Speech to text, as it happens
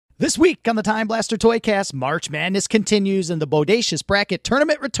This week on the Time Blaster Toycast, March Madness continues and the Bodacious Bracket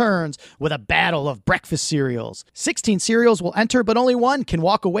Tournament returns with a battle of breakfast cereals. 16 cereals will enter, but only one can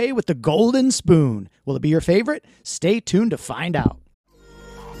walk away with the golden spoon. Will it be your favorite? Stay tuned to find out.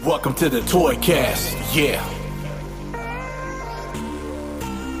 Welcome to the Toycast, yeah.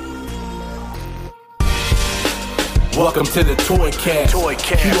 Welcome to the Toycast.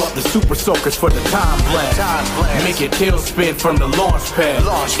 Cue up the super soakers for the time blast. Make your tail spin from the launch pad.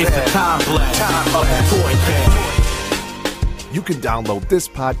 It's the time blast of the Toycast. You can download this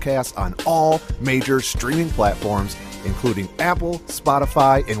podcast on all major streaming platforms, including Apple,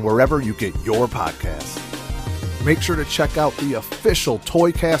 Spotify, and wherever you get your podcasts. Make sure to check out the official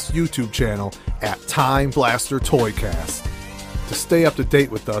Toycast YouTube channel at Time Blaster Toycast. To stay up to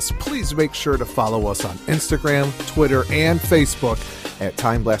date with us, please make sure to follow us on Instagram, Twitter, and Facebook at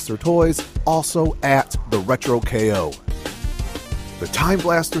Time Blaster Toys, also at The Retro KO. The Time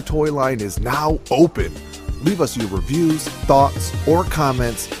Blaster toy line is now open. Leave us your reviews, thoughts, or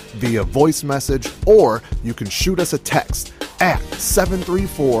comments via voice message, or you can shoot us a text at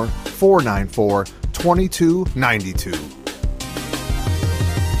 734-494-2292.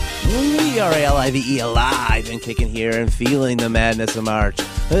 We are ALIVE alive and kicking here and feeling the madness of March.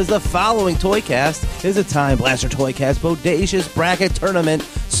 As the following Toycast is a Time Blaster Toycast Bodacious Bracket Tournament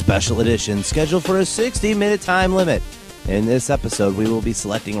Special Edition scheduled for a 60-minute time limit. In this episode, we will be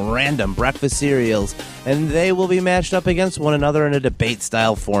selecting random breakfast cereals, and they will be matched up against one another in a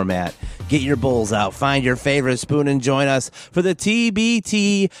debate-style format. Get your bowls out, find your favorite spoon, and join us for the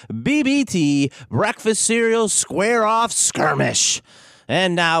TBT BBT Breakfast Cereal Square-Off Skirmish.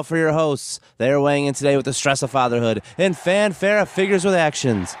 And now for your hosts. They are weighing in today with the stress of fatherhood and fanfare of figures with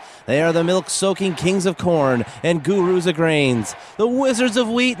actions. They are the milk-soaking kings of corn and gurus of grains, the wizards of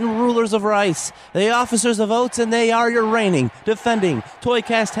wheat and rulers of rice, the officers of oats, and they are your reigning, defending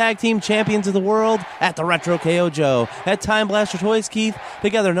Toycast Tag Team Champions of the World at the Retro KO Joe, at Time Blaster Toys Keith,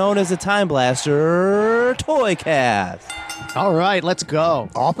 together known as the Time Blaster Toycast. All right, let's go.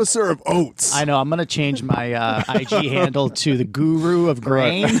 Officer of Oats. I know, I'm going to change my IG handle to the Guru of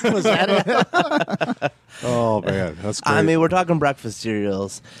Grain. Was that it? Oh, man, that's great. I mean, we're talking breakfast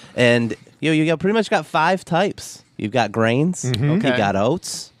cereals, and you pretty much got 5 types. You've got grains, Okay. you got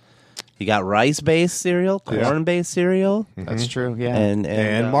oats, you got rice-based cereal, corn-based cereal. That's true, yeah.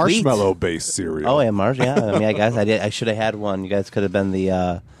 and marshmallow-based cereal. Oh, yeah, I mean, I guess I should have had one. You guys could have been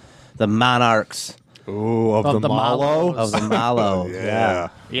the monarchs. Ooh, of the mallow? Of the mallow. Yeah.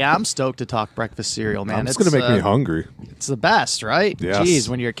 Yeah, I'm stoked to talk breakfast cereal, man. It's going to make me hungry. It's the best, right? Yes. Jeez,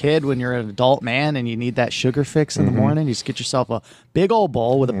 when you're a kid, when you're an adult man and you need that sugar fix in the morning, you just get yourself a big old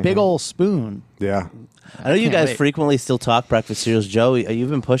bowl with a big old spoon. Yeah. I know you Can't guys wait. frequently still talk breakfast cereals. Joe, you've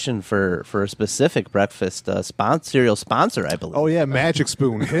been pushing for a specific breakfast cereal sponsor, I believe. Oh, yeah, Magic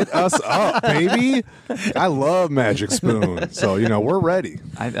Spoon. Hit us up, baby. I love Magic Spoon. So, we're ready.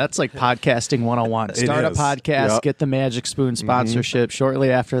 That's like podcasting 101. Start a is. podcast, Yep. Get the Magic Spoon sponsorship shortly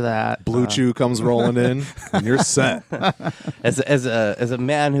after that. Blue Chew comes rolling in, and you're set. As a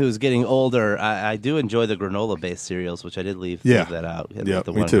man who's getting older, I do enjoy the granola-based cereals, which I did leave that out. Yeah,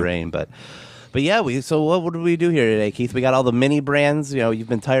 the me one too. grain, But yeah, so what did we do here today, Keith? We got all the mini brands. You've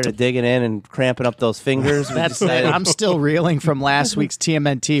been tired of digging in and cramping up those fingers. I'm still reeling from last week's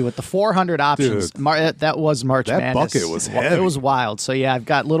TMNT with the 400 options. That was March That Madness. bucket was heavy. It was wild. So yeah, I've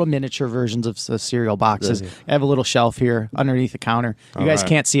got little miniature versions of the cereal boxes. I have a little shelf here underneath the counter. You guys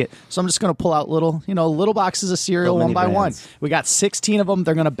can't see it, so I'm just going to pull out little boxes of cereal Little one by mini one. brands. We got 16 of them.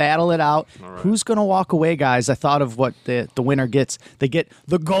 They're going to battle it out. Who's going to walk away, guys? I thought of what the winner gets. They get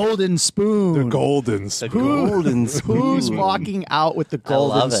the golden spoon. The golden spoon. The golden spoon. Who's walking out with the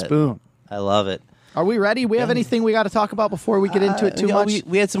golden love it. spoon? I love it. Are we ready? We have anything we got to talk about before we get into it too much?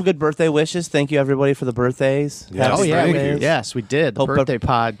 We had some good birthday wishes. Thank you, everybody, for the birthdays. Yes, Happy thank birthdays. you. Yes, we did. The Hope- birthday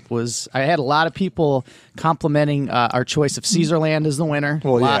pod was. I had a lot of people complimenting our choice of Caesarland as the winner.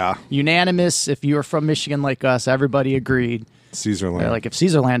 Well, yeah, unanimous. If you were from Michigan like us, everybody agreed. Caesarland. They're like, if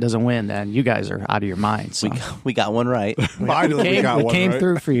Caesarland doesn't win, then you guys are out of your minds. So. We got one right. Finally, we got we one came right.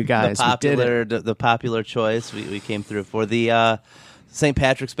 through for you guys. We did it. the popular choice. We came through for the St.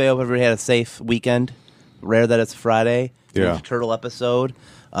 Patrick's Day. Hope everybody had a safe weekend. Rare that it's Friday. Yeah. Turtle episode.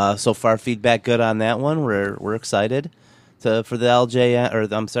 So far, feedback good on that one. We're excited for the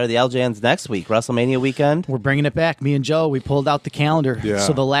the LJNs next week, WrestleMania weekend. We're bringing it back. Me and Joe, we pulled out the calendar. Yeah.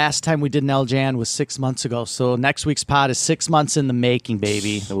 So the last time we did an LJN was 6 months ago. So next week's pod is 6 months in the making,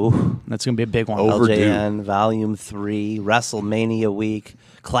 baby. Ooh. That's going to be a big one. Overdue. LJN Volume 3, WrestleMania week,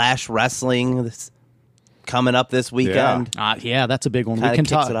 Clash Wrestling coming up this weekend. Yeah, that's a big one. Kinda We can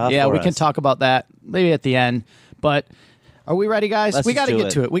kicks talk. it off Yeah, for we can us. talk about that maybe at the end. But Are we ready, guys? Let's We just got to do get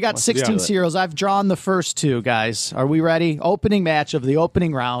it. to it. We got 16 cereals. I've drawn the first two, guys. Are we ready? Opening match of the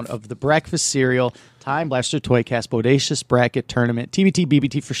opening round of the breakfast cereal Time Blaster Toycast Bodacious Bracket Tournament. TBT,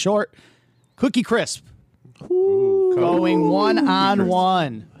 BBT for short. Cookie Crisp. Going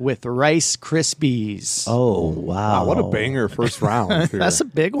 1-on-1 with Rice Krispies. Oh, wow. Wow, what a banger first round. Here. That's a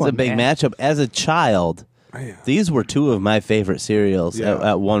big one. It's a big man. matchup. As a child, these were two of my favorite cereals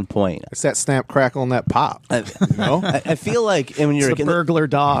at one point. It's that snap, crackle, and that pop. You know? I feel like when you're It's the burglar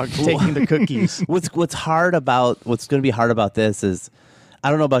dog taking the cookies. what's going to be hard about this is, I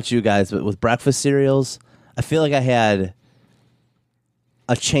don't know about you guys, but with breakfast cereals, I feel like I had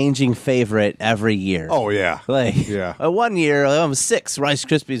a changing favorite every year. Oh, yeah. Like, Yeah. One year, I was 6, Rice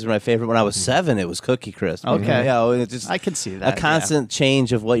Krispies were my favorite. When I was 7, it was Cookie Crisp. Okay. It's just I can see that, a constant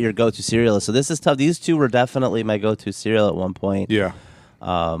change of what your go-to cereal is. So this is tough. These two were definitely my go-to cereal at one point. Yeah.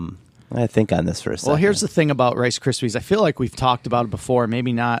 I think on this for a second. Well, here's the thing about Rice Krispies. I feel like we've talked about it before,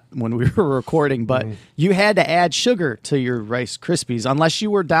 maybe not when we were recording, but you had to add sugar to your Rice Krispies unless you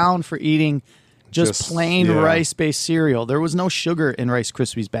were down for eating just plain rice-based cereal. There was no sugar in Rice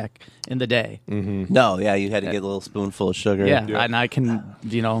Krispies back in the day. No, yeah, you had to get a little spoonful of sugar. Yeah, and I can,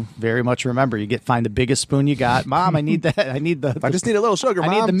 very much remember. You find the biggest spoon you got. Mom, I need that. I need the. I just need a little sugar,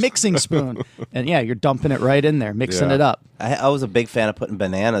 Mom. I need the mixing spoon. And yeah, you're dumping it right in there, mixing it up. I was a big fan of putting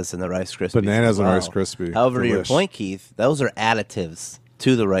bananas in the Rice Krispies. Bananas as in well. Rice Krispie. However, to your Delish. point, Keith, those are additives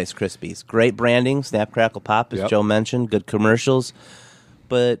to the Rice Krispies. Great branding, Snap, Crackle, Pop, as Joe mentioned. Good commercials.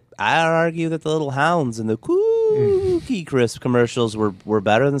 But I argue that the little hounds and the Cookie Crisp commercials were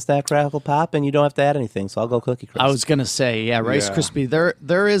better than Snap, Crackle, Pop, and you don't have to add anything. So I'll go Cookie Crisp. I was gonna say, Rice Krispie.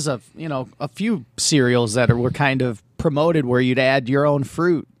 There is a few cereals that were kind of promoted where you'd add your own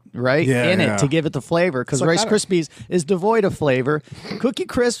fruit. Right in it to give it the flavor, because Rice Krispies is devoid of flavor. Cookie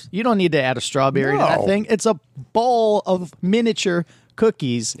Crisp, you don't need to add a strawberry to that thing. It's a bowl of miniature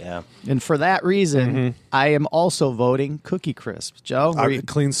cookies. Yeah. And for that reason, I am also voting Cookie Crisp. Joe?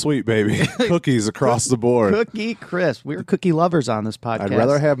 Clean sweep, baby. Cookies across the board. Cookie Crisp. We're cookie lovers on this podcast. I'd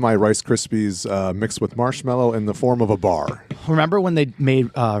rather have my Rice Krispies mixed with marshmallow in the form of a bar. Remember when they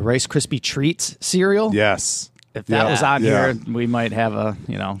made Rice Krispie Treats cereal? Yes. If that was on here, we might have a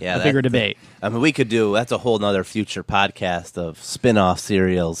bigger debate. I mean, that's a whole nother future podcast of spin-off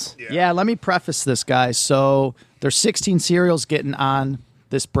cereals. Yeah, let me preface this, guys. So there's 16 cereals getting on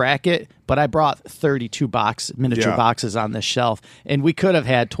this bracket, but I brought 32 miniature boxes on this shelf, and we could have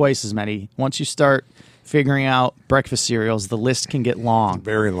had twice as many. Once you start figuring out breakfast cereals, the list can get long.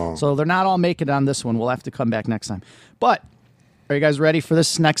 Very long. So they're not all making it on this one. We'll have to come back next time. But are you guys ready for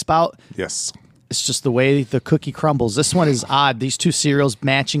this next bout? Yes. It's just the way the cookie crumbles. This one is odd. These two cereals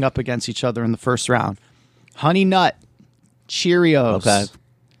matching up against each other in the first round. Honey Nut Cheerios.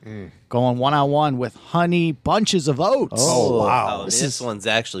 Okay. Going 1-on-1 with Honey Bunches of Oats. Oh, wow. This one's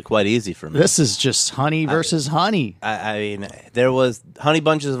actually quite easy for me. This is just honey versus honey. I mean, there was Honey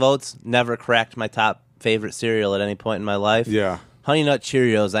Bunches of Oats, never cracked my top favorite cereal at any point in my life. Yeah. Honey Nut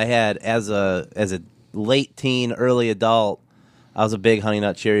Cheerios, I had as a late teen, early adult. I was a big Honey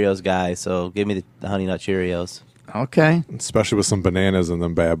Nut Cheerios guy, so give me the Honey Nut Cheerios. Okay. Especially with some bananas in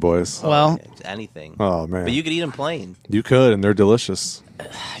them bad boys. Well, anything. Oh, man. But you could eat them plain. You could, and they're delicious.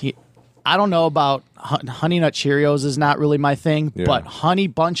 I don't know about Honey Nut Cheerios is not really my thing, but Honey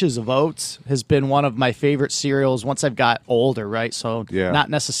Bunches of Oats has been one of my favorite cereals once I've got older, right? So not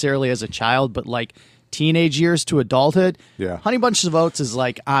necessarily as a child, but like teenage years to adulthood. Yeah. Honey Bunches of Oats is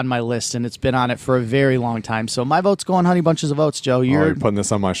like on my list, and it's been on it for a very long time. So my vote's going Honey Bunches of Oats, Joe. You're putting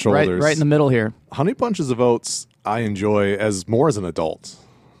this on my shoulders. Right in the middle here. Honey Bunches of Oats, I enjoy more as an adult.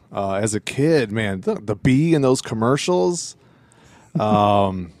 As a kid, man, the bee in those commercials.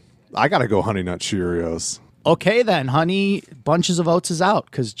 I got to go Honey Nut Cheerios. Okay, then. Honey Bunches of Oats is out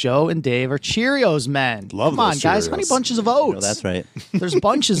because Joe and Dave are Cheerios men. Love Come on, those guys. Cheerios. Honey Bunches of Oats. No, that's right. There's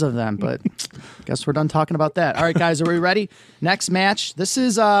bunches of them, but guess we're done talking about that. All right, guys, are we ready? Next match. This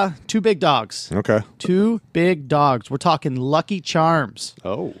is two big dogs. Okay. Two big dogs. We're talking Lucky Charms.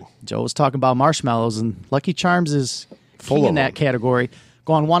 Oh. Joe was talking about marshmallows, and Lucky Charms is Full king of in that them. category.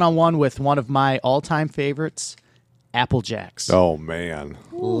 Going 1-on-1 with one of my all-time favorites, Apple Jacks. Oh, man.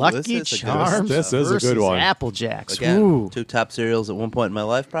 Lucky this is a good- Charms this is a good versus one. Apple Jacks. Again, Ooh. two top cereals at one point in my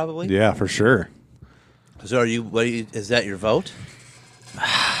life, probably. Yeah, for sure. So is that your vote?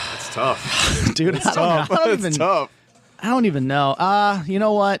 It's tough. Dude, I don't even know. You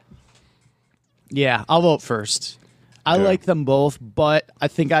know what? Yeah, I'll vote first. I like them both, but I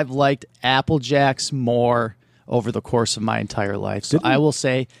think I've liked Apple Jacks more over the course of my entire life. So I will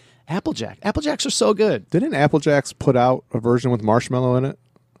say Applejack. Apple Jacks are so good. Didn't Apple Jacks put out a version with marshmallow in it?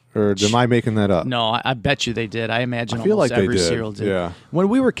 Or am I making that up? No, I bet you they did. I imagine I feel almost like they every did, cereal did. yeah. When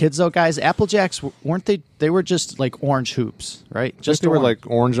we were kids, though, guys, Apple Jacks, weren't they? They were just like orange hoops, right? Just they were like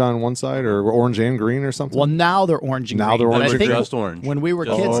orange on one side or orange and green or something? Well, now they're orange and Now green. they're but orange I and think green. Just orange. When we were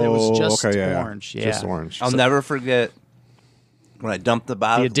kids, it was just okay, yeah. orange. Yeah. Just orange. I'll never forget when I dumped the The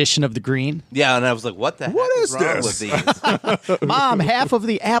bottle. addition of the green. Yeah, and I was like, what the heck is wrong with these? Mom, half of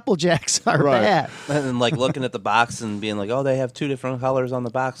the Apple Jacks are Right. bad. And like looking at the box and being like, oh, they have 2 different colors on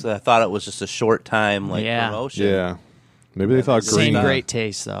the box. And I thought it was just a short time promotion. Yeah. Maybe they thought green. Same great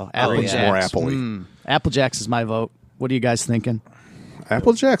taste, though. Apple Green's Jacks. more apple-y. Apple Jacks is my vote. What are you guys thinking?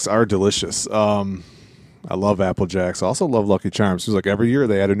 Apple Jacks are delicious. I love Apple Jacks. I also love Lucky Charms. It's like every year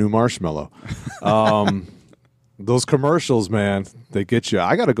they add a new marshmallow. Those commercials, man, they get you.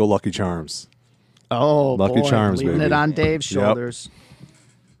 I got to go Lucky Charms. Oh, Lucky boy, Charms, leaving baby. it on Dave's Yep. shoulders.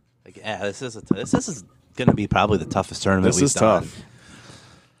 Like, yeah, this is going to be probably the toughest tournament This we've is done.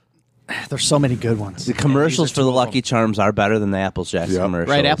 tough. There's so many good ones. The commercials These are for the two of Lucky Charms are better than the Apple Jacks Yep. commercials.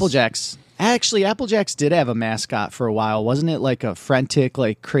 Right, Apple Jacks. Actually, Apple Jacks did have a mascot for a while. Wasn't it like a frantic,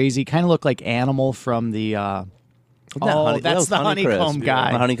 like crazy, kind of looked like Animal from the... that's the honeycomb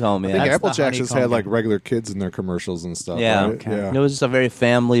guy. The honeycomb, I yeah. think That's Apple the Jacks has honeycomb had like guy. regular kids in their commercials and stuff. Yeah. Right? Okay. Yeah. It was just a very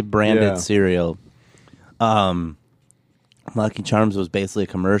family branded Yeah. cereal. Lucky Charms was basically a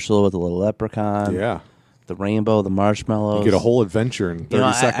commercial with a little leprechaun. Yeah. The rainbow, the marshmallows. You get a whole adventure in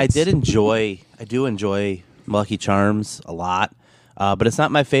 30 seconds. I do enjoy Lucky Charms a lot, but it's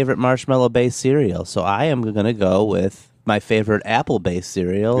not my favorite marshmallow-based cereal. So I am going to go with my favorite apple-based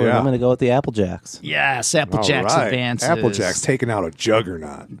cereal, and Yeah. I'm going to go with the Apple Jacks. Yes, Apple All Jacks right. advances. Apple Jacks taking out a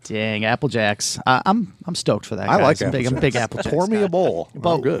juggernaut. Dang, Apple Jacks. I'm stoked for that. I guys. like I'm Apple big, Jacks. I'm a big Apple Jacks. Pour me guy. a bowl.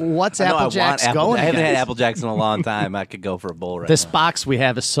 But I'm good. what's I know I Apple want Jacks Apple- going? I haven't had against? Apple Jacks in a long time. I could go for a bowl right This now. box we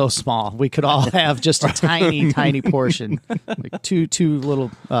have is so small. We could all have just a tiny, tiny portion, like two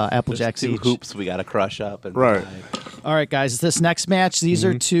little Apple There's Jacks 2 each. hoops we got to crush up. And Right. All right, guys. This next match, these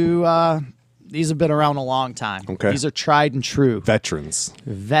are two. These have been around a long time. Okay. These are tried and true Veterans.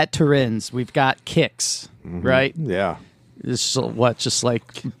 veterans. We've got kicks, right? Yeah. This is what, just like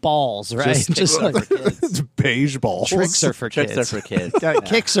balls, right? Just like It's beige balls. tricks are for Tricks kids. are for kids.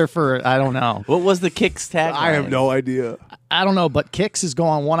 Kicks are for I don't know. What was the Kicks tagline? I have no idea. I don't know, but Kicks is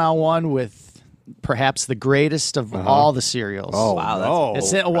going one-on-one with perhaps the greatest of all the cereals. Oh, Wow,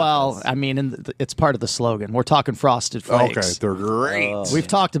 that's- no. It's well, I mean, it's part of the slogan. We're talking Frosted Flakes. Okay, they're great. We've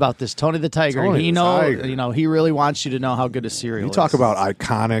talked about this. Tony the Tiger. Tony he the Tiger. he really wants you to know how good a cereal You is. talk about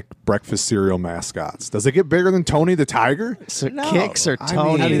iconic breakfast cereal mascots. Does it get bigger than Tony the Tiger? so No. Kicks or I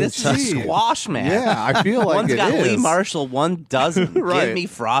Tony. mean, I mean, this is a Gee. squash match. Yeah, I feel like One's it got Lee is. Marshall, one doesn't. Right. Give me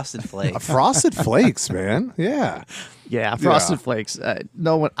Frosted Flakes. Frosted Flakes, man. Yeah. yeah, Frosted Yeah. Flakes.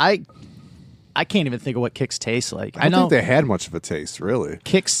 No one. I can't even think of what Kicks tastes like. I know don't think they had much of a taste, really.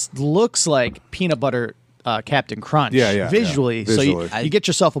 Kicks looks like peanut butter Captain Crunch. Yeah, yeah, Visually. yeah. So Visually. you get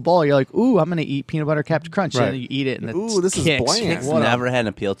yourself a bowl. You're like, ooh, I'm going to eat peanut butter Captain Crunch. Right. And then you eat it, and Ooh, it's this is Kicks. bland. It's What a- never had an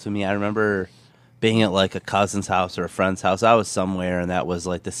appeal to me. I remember being at like a cousin's house or a friend's house. I was somewhere, and that was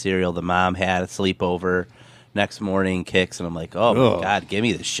like the cereal the mom had a sleepover. Next morning, Kicks, and I'm like, oh my Ugh. God, give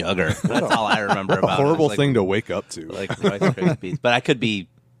me the sugar. That's all I remember A about it. horrible It was thing to wake up to. like Rice Krispies. But I could be,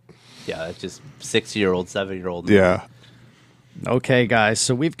 it's just 6-year-old, 7-year-old. Yeah. Okay, guys.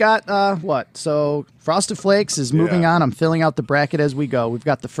 So we've got what? So Frosted Flakes is moving Yeah. on. I'm filling out the bracket as we go. We've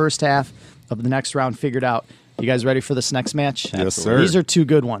got the first half of the next round figured out. You guys ready for this next match? Yes, sir. These are two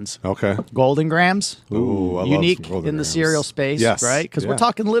good ones. Okay. Golden Grams, Ooh, I love unique some Golden in the Grams. cereal space, Yes, right? Because we're yeah.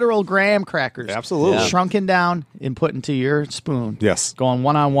 talking literal graham crackers. Absolutely. Yeah. Shrunken down and put into your spoon. Yes. Going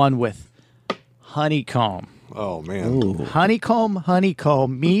one-on-one with honeycomb. Oh, man.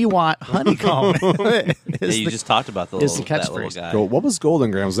 Honeycomb. Me want honeycomb. Yeah, you just talked about the is little, the that little catchphrase. guy. What was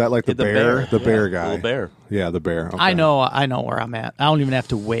Golden Graham? Was that like the, The bear? bear. The bear Yeah, guy. little bear. Yeah, the bear. Okay. I know where I'm at. I don't even have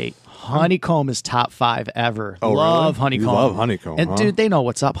to wait. Honeycomb is top 5 ever. Oh, Love really? honeycomb. You love honeycomb, And huh? dude, they know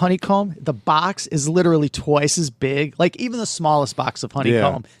what's up. Honeycomb, the box is literally twice as big. Like even the smallest box of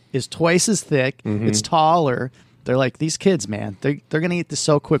honeycomb is twice as thick. Mm-hmm. It's taller. They're like, these kids, man, they're going to eat this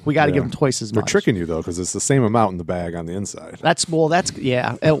so quick. We got to Yeah. give them twice as They're much. tricking you, though, because it's the same amount in the bag on the inside.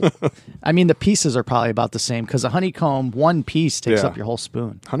 Yeah. I mean, the pieces are probably about the same because a honeycomb, one piece takes Yeah. up your whole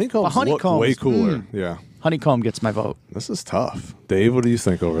spoon. Honeycombs But honeycombs, look way cooler. Yeah. Honeycomb gets my vote. This is tough. Dave, what do you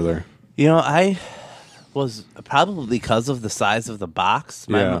think over there? You know, I was probably because of the size of the box.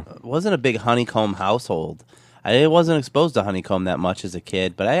 Yeah. Wasn't a big honeycomb household. I wasn't exposed to honeycomb that much as a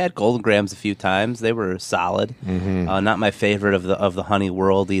kid, but I had Golden Grams a few times. They were solid. Mm-hmm. Not my favorite of the honey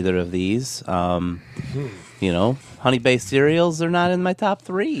world, either of these. honey-based cereals are not in my top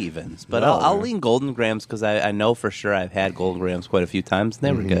 3 even. But I'll lean Golden Grams because I know for sure I've had Golden Grams quite a few times, and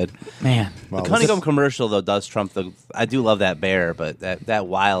they were good. Man. The honeycomb commercial, though, does trump the... I do love that bear, but that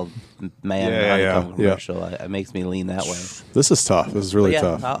wild honeycomb commercial, it makes me lean that way. This is tough. This is really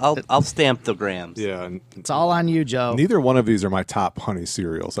tough. I'll stamp the grams. Yeah. It's all on you, Joe. Neither one of these are my top honey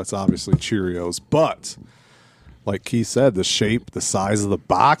cereals. That's obviously Cheerios. But, like Keith said, the shape, the size of the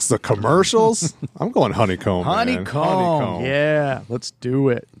box, the commercials, I'm going honeycomb. Honeycomb. Yeah, let's do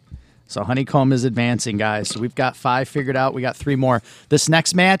it. So honeycomb is advancing, guys. So we've got 5 figured out. We got 3 more. This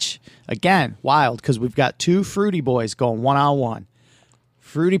next match, again, wild, because we've got 2 fruity boys going one-on-one.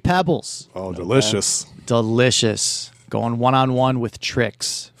 Fruity Pebbles. Oh, delicious. Delicious. Going one-on-one with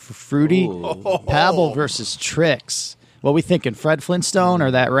Trix. For Fruity Pebble versus Trix. What we thinking, Fred Flintstone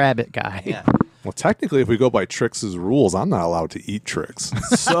or that rabbit guy? Yeah. Well, technically, if we go by Trix's rules, I'm not allowed to eat Trix.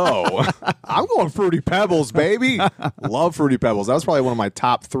 So I'm going Fruity Pebbles, baby. Love Fruity Pebbles. That was probably one of my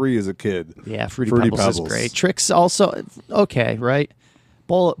top 3 as a kid. Yeah, Fruity Pebbles is great. Trix also, okay, right?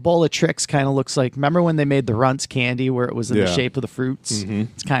 Bowl of Trix kind of looks like, remember when they made the Runts candy where it was in the shape of the fruits? Mm-hmm.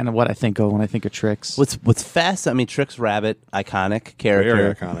 It's kind of what I think of when I think of Trix. What's fast? I mean, Trix Rabbit, iconic character.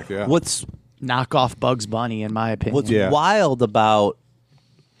 Very iconic, yeah. What's knockoff Bugs Bunny, in my opinion. What's wild about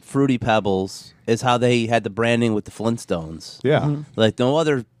Fruity Pebbles is how they had the branding with the Flintstones. Yeah. Mm-hmm. Like no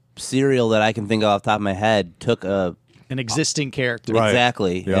other cereal that I can think of off the top of my head took an existing character. Right.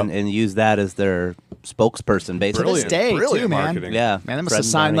 Exactly. Yep. And used that as their spokesperson, basically. To this day, Brilliant too, man. marketing. Yeah. Man, they must Fred have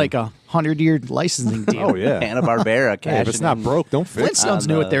signed Barney. like a 100-year licensing deal. Oh, yeah. Hanna-Barbera cash. Hey, if it's not broke, don't fix it. Flintstones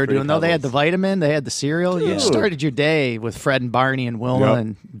knew what they were Fruity doing, though. They had the Pebbles. vitamin, they had the cereal. You started your day with Fred and Barney and Wilma Yep.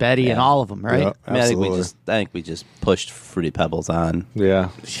 and Betty and all of them, right? Yep. I mean, Absolutely. I think we just pushed Fruity Pebbles on. Yeah.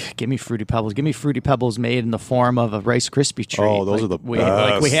 Give me Fruity Pebbles. Give me Fruity Pebbles made in the form of a Rice Krispie treat. Oh, those are the Like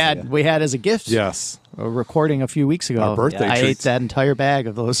best. we had as a gift. Yes. A recording a few weeks ago. Our birthday I ate treats. that entire bag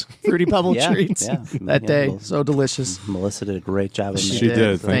of those Fruity Pebble treats that day. Well, So delicious. Melissa did a great job. She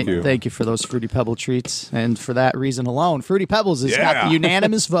did. Thank you. Thank you for those Fruity Pebble treats. And for that reason alone, Fruity Pebbles has got Yeah. the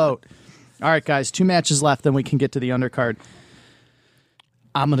unanimous vote. All right, guys, 2 matches left, then we can get to the undercard.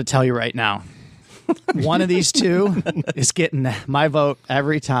 I'm going to tell you right now. One of these 2 is getting my vote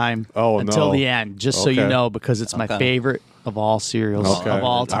every time until no. the end, just so you Okay. know, because it's my favorite of all cereals Okay. of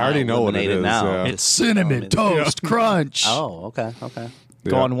all time. I already know what it Eliminated is. now. Yeah. It's Cinnamon Toast Crunch. Oh, okay.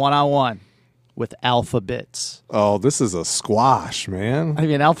 Going one-on-one with Alphabets. Oh, this is a squash, man. I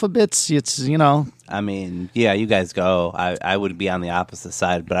mean, Alphabets, it's, I mean, yeah, you guys go. I would be on the opposite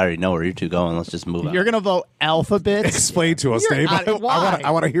side, but I already know where you 2 going. Let's just move on. you're going to vote Alphabets? Explain to us, You're Dave. out- why?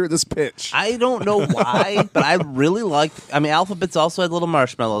 I want to hear this pitch. I don't know why, but I really liked. I mean, Alphabets also had little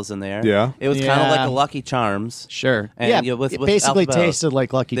marshmallows in there. Yeah. it was kind of Yeah. like a Lucky Charms. Sure. And, yeah, you know, with it basically Alphabet, tasted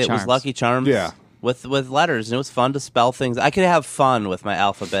like Lucky It Charms. was Lucky Charms. Yeah. With letters, and it was fun to spell things. I could have fun with my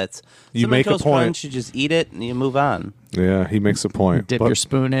alphabets. You Cinnamon make a Toast point. Crunch, you just eat it and you move on. Yeah, he makes a point. Dip But- your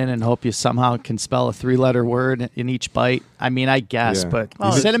spoon in and hope you somehow can spell a 3-letter word in each bite. I mean, I guess, Yeah. but Oh,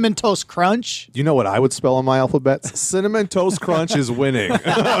 Cinnamon Toast Crunch? You know what I would spell on my alphabet? Cinnamon Toast Crunch is winning.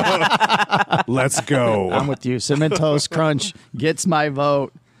 Let's go. I'm with you. Cinnamon Toast Crunch gets my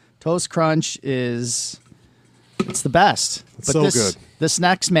vote. Toast Crunch it's the best. But so this, good. This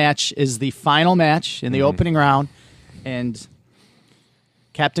next match is the final match in the opening round, and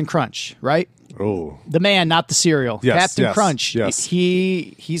Captain Crunch, right? Oh, The man, not the cereal. Yes, Captain yes, Crunch. yes.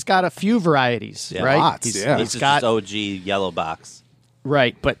 He's got a few varieties, Yeah. right? Lots, yeah. This He's is got just OG yellow box.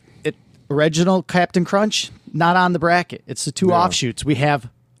 right, but original Captain Crunch not on the bracket. It's the 2 Yeah. offshoots. We have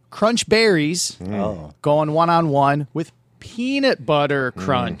Crunch Berries Oh, going one-on-one with Peanut Butter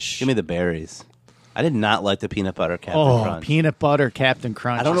Crunch. give me the berries. I did not like the peanut butter Captain Crunch. Peanut Butter Captain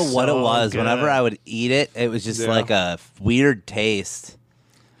Crunch. I don't know what it So was. good. Whenever I would eat it, it was just Yeah. like a weird taste,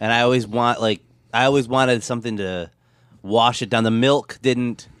 and I always wanted something to wash it down. The milk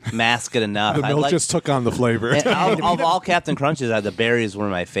didn't mask it enough. the milk just took on the flavor. And of all Captain Crunches, the berries were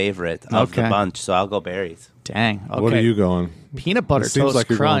my favorite of the Okay. bunch, so I'll go berries. Dang. Okay. What are you going? Peanut Butter It seems Toast like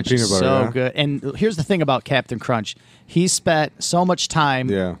you're going Crunch peanut is butter, so yeah. good. And here's the thing about Captain Crunch. He spent so much time,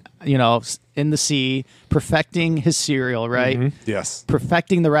 Yeah. in the sea, perfecting his cereal, right? Yes,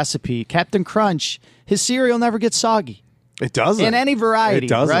 Perfecting the recipe. Captain Crunch, his cereal never gets soggy. it doesn't. In any variety, It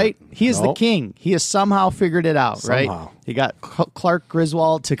doesn't. right? He is the Nope. king. He has somehow figured it out, right? Somehow. He got Clark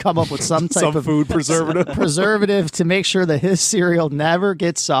Griswold to come up with some type Some of food preservative. preservative to make sure that his cereal never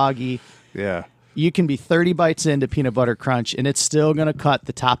gets soggy. Yeah, You can be 30 bites into Peanut Butter Crunch, and it's still going to cut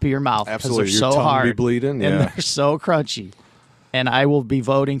the top of your mouth. 'cause Absolutely. They're Your so tongue be hard bleeding, and yeah. they're so crunchy. And I will be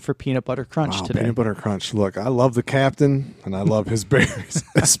voting for Peanut Butter Crunch today. Peanut Butter Crunch. Look, I love the captain, and I love his berries,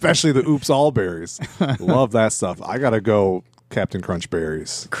 especially the Oops All berries. Love that stuff. I got to go Captain Crunch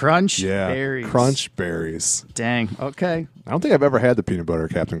berries. Crunch Yeah, berries. Crunch berries. Dang. Okay. I don't think I've ever had the peanut butter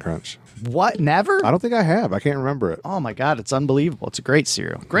Captain Crunch. What? Never? I don't think I have. I can't remember it. Oh, my God. It's unbelievable. It's a great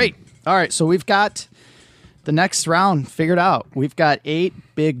cereal. Great. All right. So we've got the next round figured out. We've got 8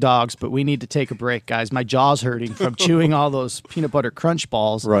 big dogs, but we need to take a break, guys. My jaw's hurting from chewing all those Peanut Butter Crunch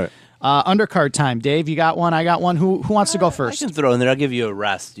balls. Right. Undercard time. Dave, you got one? I got one. Who wants to go I first? can throw in there. I'll give you a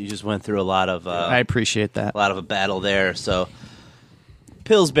rest. You just went through a lot of I appreciate that. a battle there. So,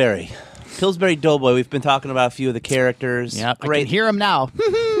 Pillsbury Doughboy. We've been talking about a few of the characters. Yep. I Great, can hear him now.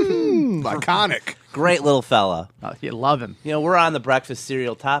 Iconic. great little fella. Oh, you love him. You know, we're on the breakfast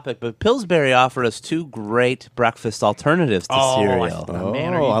cereal topic, but Pillsbury offered us 2 great breakfast alternatives to cereal.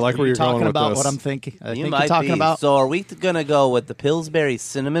 Man, I like where you're talking going with about this. what I'm thinking. I You think might you're talking be. about. So, are we going to go with the Pillsbury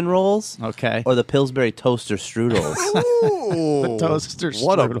cinnamon rolls? Okay. Or the Pillsbury toaster strudels? Ooh, toaster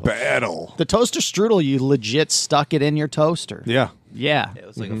What a strudel. battle. The toaster strudel, you legit stuck it in your toaster. Yeah. Yeah. It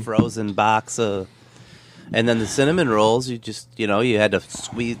was like a frozen box of. And then the cinnamon rolls, you just, you had to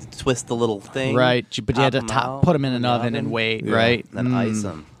twist the little thing. Right. But you had to pop 'em out, put them in an the oven and wait, Yeah. right? And then ice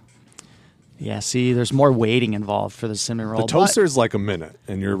them. Yeah, see, there's more waiting involved for the cinnamon roll. The toaster's like a minute,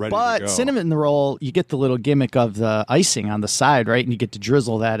 and you're ready to But go. cinnamon roll, you get the little gimmick of the icing on the side, right? And you get to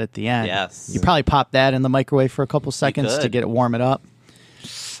drizzle that at the end. Yes. You probably pop that in the microwave for a couple seconds to could. get it warm it up.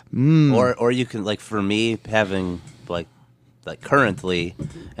 Or you can, like, for me, having, like currently,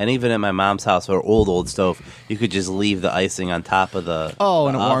 and even in my mom's house or old stove, you could just leave the icing on top of the Oh,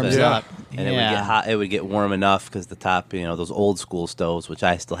 and the it warms oven. up. And it would get hot. It would get warm enough because the top, those old school stoves, which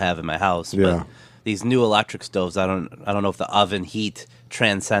I still have in my house. Yeah. But these new electric stoves, I don't know if the oven heat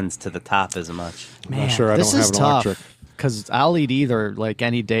transcends to the top as much. I'm not sure. I this don't is have an tough electric. because I'll eat either like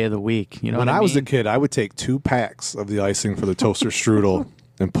any day of the week. You know, When what I was a mean? kid, I would take 2 packs of the icing for the toaster strudel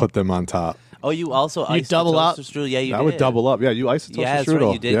and put them on top. Oh, you also iced the double up? toaster strudel? Yeah, you I did. would double up. Yeah, you ice the toaster Yeah, that's strudel.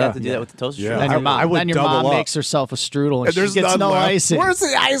 right. You did have to do that with the toaster Yeah. strudel. Then I would then your double mom up. makes herself a strudel and And she there's gets none no left. icing. Where's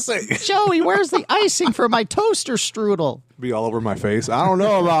the icing? Joey, where's the icing for my toaster strudel? Be all over my face. I don't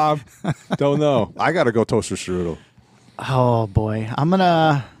know, Rob. Don't know. I got to go toaster strudel. Oh boy, I'm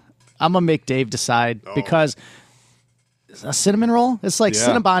gonna make Dave decide because a cinnamon roll, it's like Yeah.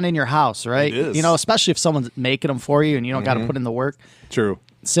 Cinnabon in your house, right? It is. You know, especially if someone's making them for you and you don't got to put in the work. True.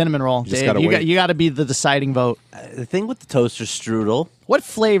 Cinnamon roll, just Dave. gotta wait. You got to be the deciding vote. The thing with the toaster strudel, What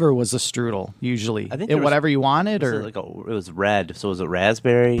flavor was the strudel usually? I think It there was- whatever you wanted, was or it it was red. So was it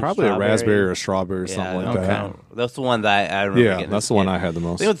raraspberry? Probably strawberry? a raspberry or a strawberry or something like okay. that. That's the one that I remember Yeah, getting. that's the one I had the The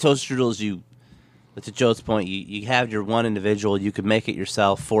most. thing with toaster strudels, to Joe's point, you have your one individual. You could make it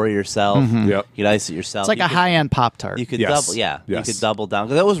yourself for yourself. Yep. You'd ice it yourself. it's like You a could- high end Pop Tart. You could Yes. double, yeah. Yes. You could double down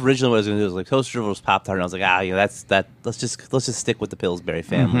because that was originally what I was going to do. Was like toaster strudel was Pop Tart, and I was like, that's that. Let's just stick with the Pillsbury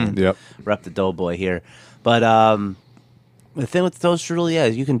family. Yep. Rep the Doughboy here, but the thing with the toaster strudel, yeah,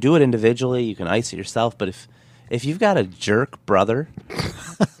 you can do it individually. You can ice it yourself, but if you've got a jerk brother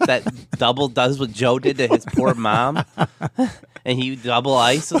that double does what Joe did to his poor mom, and he double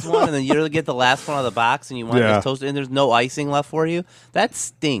ices one, and then you get the last one out of the box, and you want Yeah. this toast, and there's no icing left for you, that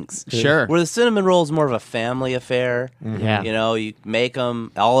stinks. Sure. Where the cinnamon roll is more of a family affair. Yeah. You make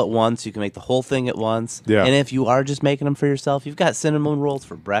them all at once. You can make the whole thing at once. Yeah. And if you are just making them for yourself, you've got cinnamon rolls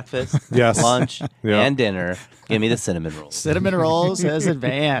for breakfast, Yes. lunch, Yeah. and dinner. Give me the cinnamon rolls. Cinnamon rolls has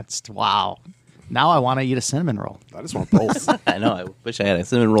advanced. Wow. Now I want to eat a cinnamon roll. I just want both. I know. I wish I had a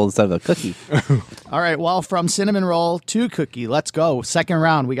cinnamon roll instead of a cookie. All right, well, from cinnamon roll to cookie, let's go. Second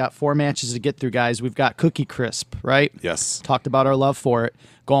round, we got 4 matches to get through, guys. We've got Cookie Crisp, right? Yes. Talked about our love for it.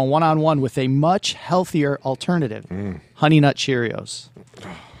 Going one-on-one with a much healthier alternative, Honey Nut Cheerios.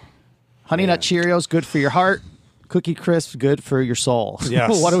 Honey Nut Cheerios, good for your heart. Cookie Crisp, good for your soul.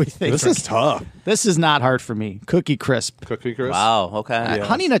 Yes. What do we think? This is tough. This is not hard for me. Cookie Crisp. Cookie crisp. Wow. Okay.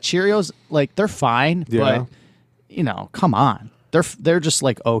 Honey Nut Cheerios, like, they're fine, Yeah. but, come on. They're just,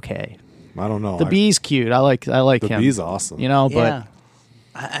 like, okay. I don't know. The bee's cute. I like The him. bee's awesome. Yeah. Yeah.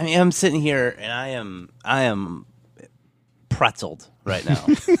 I mean, I'm sitting here and I am pretzeled right now.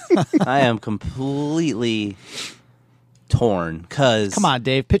 I am completely torn because Come on,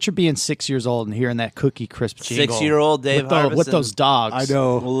 Dave. Picture being 6 years old and hearing that Cookie Crisp jingle. 6-year-old Dave with Harbison those dogs. I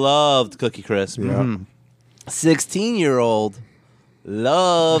know. loved Cookie Crisp. Yeah. 16-year-old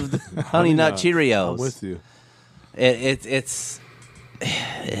loved Honey Nut Cheerios. I'm with you. It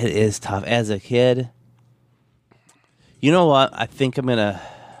is tough as a kid. You know what? I think I'm gonna.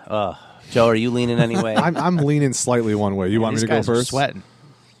 Joe, are you leaning anyway? I'm leaning slightly one way. You want me These to go guys are first? sweating.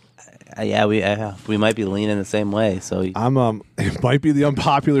 Yeah, we might be leaning the same way. So I'm it might be the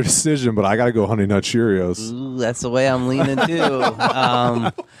unpopular decision, but I got to go Honey Nut Cheerios. ooh, that's the way I'm leaning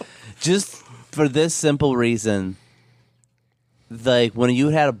too. Just for this simple reason, like when you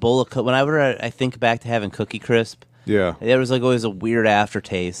had a bowl of whenever I think back to having Cookie Crisp, Yeah. there was like always a weird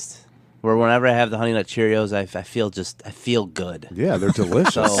aftertaste. Where whenever I have the Honey Nut Cheerios, I feel good. Yeah, they're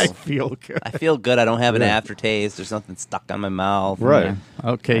delicious. So I feel good. I feel good. I don't have an aftertaste. There's nothing stuck on my mouth. Right.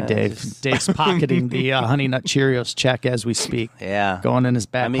 Okay, Dave. Dave's pocketing the Honey Nut Cheerios check as we speak. Yeah. Going in his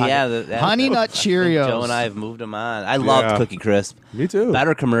back I mean, pocket. yeah. Honey Nut I think Cheerios. Joe and I have moved them on. I loved Cookie Crisp. Me too.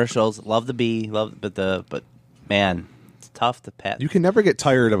 Better commercials. Love the bee. But man, it's tough to pat. You can never get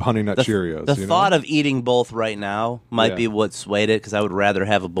tired of Honey Nut Cheerios. The you know? thought of eating both right now might be what swayed it, because I would rather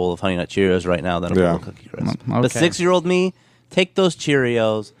have a bowl of Honey Nut Cheerios right now than a bowl of Cookie Crisp. Okay. The 6-year-old me, take those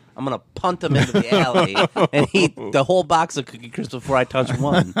Cheerios. I'm going to punt them into the alley and eat the whole box of Cookie Crisp before I touch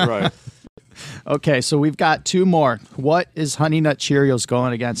one. Right. Okay, so we've got two more. What is Honey Nut Cheerios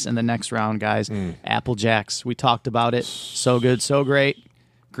going against in the next round, guys? Apple Jacks. We talked about it. So good, so great.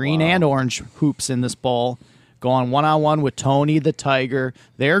 Green and orange hoops in this bowl. Going one-on-one with Tony the Tiger.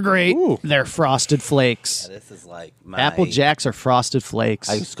 They're great. Ooh. They're Frosted Flakes. This is like my... Apple Jacks are Frosted Flakes.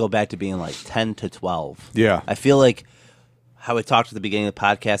 I just go back to being like 10 to 12. Yeah. I feel like how we talked at the beginning of the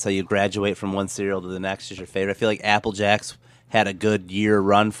podcast, how you graduate from one cereal to the next is your favorite. I feel like Apple Jacks had a good year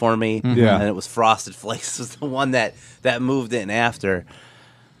run for me. Yeah. And it was Frosted Flakes was the one that moved in after.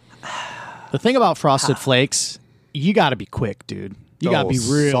 The thing about Frosted Flakes, you got to be quick, dude. You got to be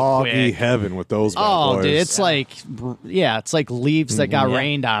real soggy quick. heaven with those bad Oh, boys. dude, it's it's like leaves that got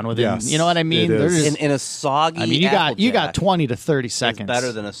rained on within. Yes, You know what I mean? it They're is. just- In a soggy I mean, you Apple got Jack 20 to 30 is seconds.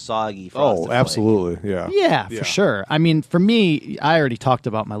 better than a soggy Frosted Oh, Flake. absolutely. Yeah. Yeah, for sure. I mean, for me, I already talked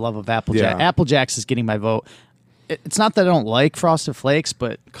about my love of Apple Jack. Yeah. Apple Jacks is getting my vote. It's not that I don't like Frosted Flakes,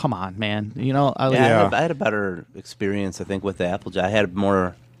 but come on, man. You know, Yeah, I had a better experience, I think, with the Apple Jack. I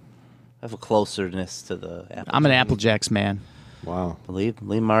have a closeness to the Apple I'm an Jack. Apple Jacks man. Wow. Lee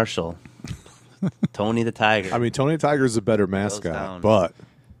Marshall. Tony the Tiger. I mean, Tony the Tiger is a better down. mascot, but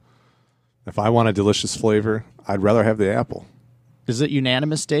if I want a delicious flavor, I'd rather have the apple. Is it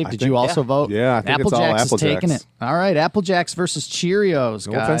unanimous, Dave? Did think- you also yeah. vote? Yeah, I think Apple it's all Jacks Apple is taking Jacks. it. All right, Apple Jacks versus Cheerios,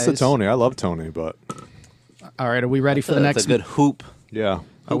 No guys. offense to Tony. I love Tony, but All right, are we ready for the That's next? a good hoop. yeah.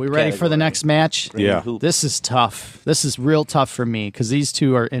 Are we ready for the category. next match? Yeah. Hoop. This is tough. This is real tough for me because these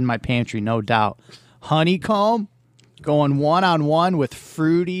two are in my pantry, no doubt. Honeycomb going one-on-one with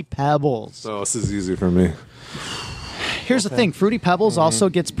Fruity Pebbles. So this is easy for me. Here's the thing. Fruity Pebbles also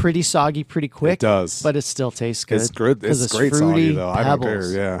gets pretty soggy pretty quick. It does. But it still tastes good. It's good. 'Cause It's great Fruity soggy, though. I don't care,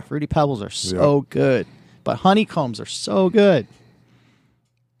 Pebbles. yeah. Fruity Pebbles are so good. But honeycombs are so good.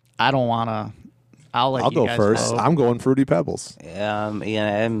 I don't want to. I'll let I'll you go guys first. vote. I'm going Fruity Pebbles. Yeah,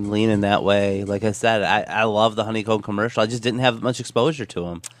 I'm leaning that way. Like I said, I love the honeycomb commercial. I just didn't have much exposure to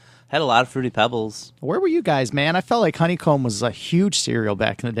them. Had a lot of Fruity Pebbles. Where were you guys, man? I felt like honeycomb was a huge cereal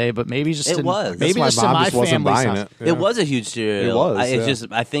back in the day, but maybe just It in, was. maybe That's just why in Mom my just wasn't family's buying house. it. Yeah. It was a huge cereal. It was, It's yeah.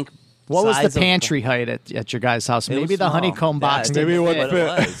 just I think. What was the size of- pantry height at your guys' house? It Maybe was the small. honeycomb box Yeah, didn't Maybe it fit. wouldn't But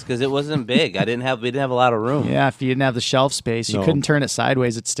fit. it was because it wasn't big. We didn't have a lot of room. Yeah, if you didn't have the shelf space, you No. couldn't turn it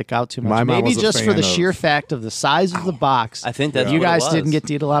sideways; it'd stick out too much. My mom Maybe was a just for fan the of- sheer fact of the size of the box. I think that's you what it guys was. didn't get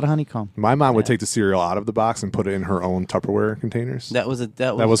to eat a lot of honeycomb. My mom would take the cereal out of the box and put it in her own Tupperware containers. That was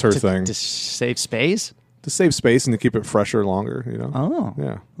her thing. To save space. To save space and to keep it fresher longer, you know? Oh,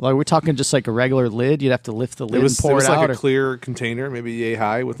 Yeah. Like we're talking just like a regular lid. You'd have to lift the lid It was, and pour it was it like out. a or- clear container, maybe yay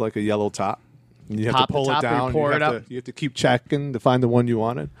high with like a yellow top. And you have Pop to the pull top it and down. pour you, it have up. you have to keep checking to find the one you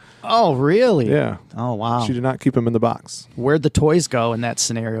wanted. Oh, really? Yeah. Oh, wow. She did not keep them in the box. Where'd the toys go in that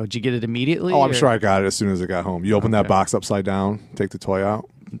scenario? Did you get it immediately? Oh, I'm or- sure I got it as soon as it got home. You open that box upside down, take the toy out.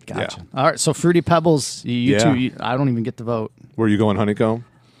 Gotcha. Yeah. All right, so Fruity Pebbles, you Yeah. two, I don't even get to vote. Were you going honeycomb?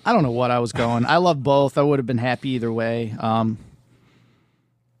 I don't know what I was going. I love both. I would have been happy either way.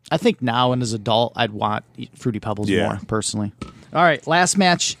 I think now and as an adult, I'd want Fruity Pebbles Yeah. more, personally. All right, last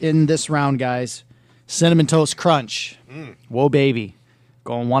match in this round, guys. Cinnamon Toast Crunch. Whoa, baby.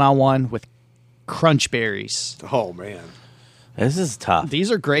 Going one-on-one with Crunch Berries. Oh, man. This is tough. These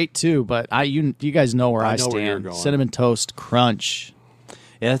are great, too, but you guys know where I know where you're stand. going. Cinnamon Toast Crunch.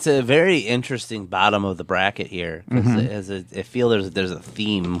 Yeah, it's a very interesting bottom of the bracket here. 'Cause Mm-hmm. I feel there's a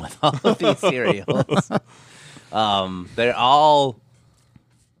theme with all of these cereals. They're all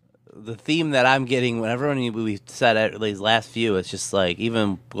the theme that I'm getting whenever we said it, these last few. It's just like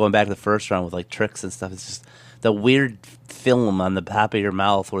even going back to the first round with like tricks and stuff. It's just the weird film on the top of your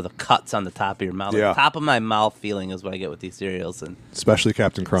mouth or the cuts on the top of your mouth. Yeah. The top of my mouth feeling is what I get with these cereals. And Especially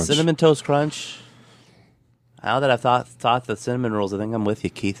Captain Crunch. Cinnamon Toast Crunch. Now that I've thought the cinnamon rolls, I think I'm with you,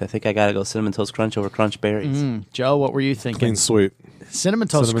 Keith. I think I got to go Cinnamon Toast Crunch over Crunch Berries. Joe, what were you thinking? Clean sweep. Cinnamon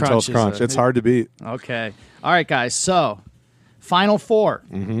Toast Crunch. It's hard to beat. Okay. All right, guys. So, final four.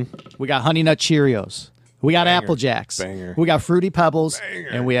 We got Honey Nut Cheerios. We got Apple Jacks. Banger. We got Fruity Pebbles.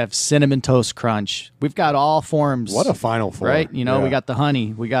 And we have Cinnamon Toast Crunch. We've got all forms. What a final four. Right? You know, Yeah. we got the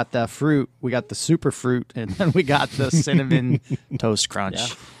honey. We got the fruit. We got the super fruit. And then we got the Cinnamon Toast Crunch.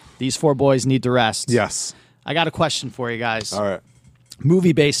 Yeah. These four boys need to rest. Yes. I got a question for you guys. All right.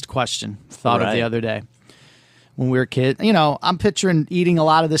 Movie-based question. Thought of the Right. other day. When we were kids, you know, I'm picturing eating a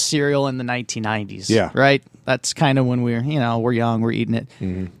lot of this cereal in the 1990s. Yeah. Right? That's kind of when we're young, we're eating it.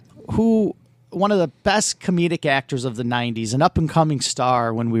 One of the best comedic actors of the 90s, an up-and-coming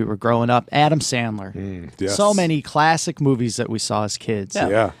star when we were growing up, Adam Sandler. Yes. So many classic movies that we saw as kids.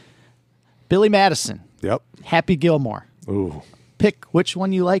 Yeah. Billy Madison, Yep. Happy Gilmore. Ooh. Pick which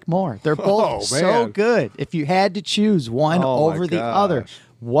one you like more. They're both so man. good. If you had to choose one Oh, my over the other, gosh.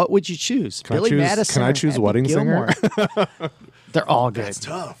 what would you choose? Can I Billy choose- Madison. can I or choose Happy Wedding Gilmore? They're all good. That's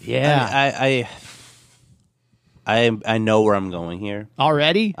tough. Yeah. I know where I'm going here.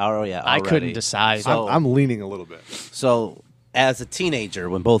 Already? Oh yeah, I couldn't already. decide. So- I'm leaning a little bit. So as a teenager,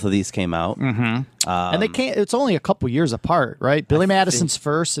 when both of these came out, And they can't. It's only a couple years apart, right? Billy Madison's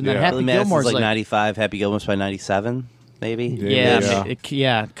first, and then Yeah. Happy Billy Madison's Gilmore's like like 95, Happy Gilmore's by 97, maybe. yeah, it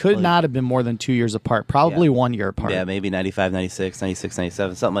could not have been more than 2 years apart. Probably Yeah. 1 year apart. Yeah, maybe 95, 96, 96,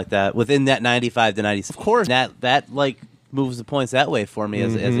 97, something like that. Within that 95 to 96. Of course, that like moves the points that way for me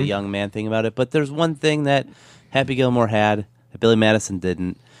as a young man thinking about it. But there's one thing that Happy Gilmore had that Billy Madison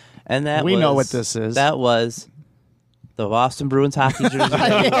didn't. And that We was, know what this is. That was the Boston Bruins hockey jersey.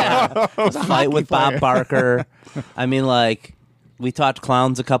 The fight with player. Bob Barker. I mean, like, we talked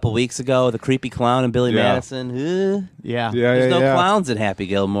clowns a couple weeks ago. The creepy clown and Billy Yeah. Madison. Yeah. There's no yeah. clowns in Happy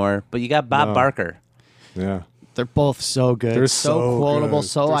Gilmore, but you got Bob No. Barker. Yeah. They're both so good. They're so quotable, good.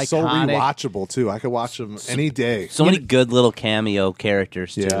 so They're iconic. so rewatchable too. I could watch them any day. So many good little cameo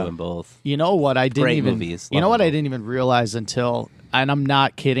characters, too, Yeah. in both. You know what I didn't Great even movies. You know Love what them I both. didn't even realize until, and I'm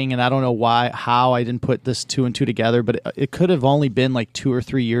not kidding, and I don't know how I didn't put this two and two together, but it could have only been like 2 or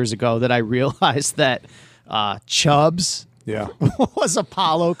 3 years ago that I realized that Chubbs Yeah. was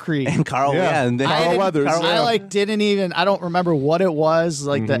Apollo Creed. And Carl, Yeah. and then Carl Weathers. I didn't even. I don't remember what it was.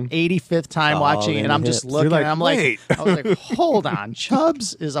 Like the 85th time All watching, in and the I'm just hips. looking. You're like, and I'm wait. like, I was like, hold on,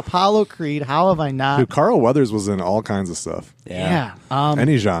 Chubbs is Apollo Creed. How have I not? Dude, Carl Weathers was in all kinds of stuff. Yeah.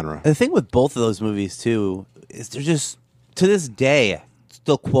 Any genre. The thing with both of those movies, too, is they're just, to this day,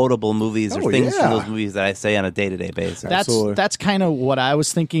 still quotable movies or Oh, things yeah. from those movies that I say on a day-to-day basis. Absolutely. That's kind of what I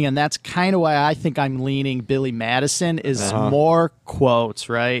was thinking, and that's kind of why I think I'm leaning Billy Madison is more quotes,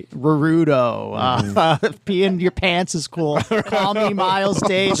 right? Rarudo, peeing your pants is cool. Call me Miles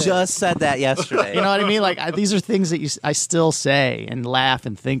Davis. Just said that yesterday. You know what I mean? Like these are things that I still say and laugh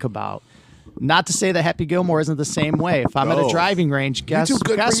and think about. Not to say that Happy Gilmore isn't the same way. If I'm at a No. driving range, guess too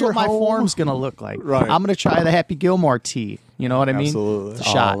good for what your my home. form's gonna look like. Right. I'm gonna try the Happy Gilmore tee. You know what I mean? Absolutely. It's a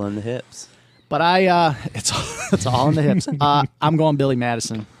shot. All in the hips. But it's all in the hips. I'm going Billy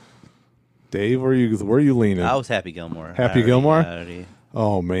Madison. Dave, where are you leaning? I was Happy Gilmore. Happy I Gilmore? already-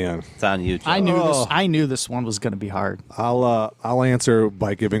 Oh man. It's on you, Joe. I knew this one was gonna be hard. I'll answer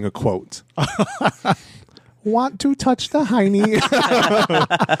by giving a quote. Want to touch the hiney?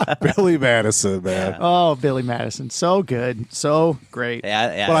 Billy Madison, man. Oh, Billy Madison, so good, so great.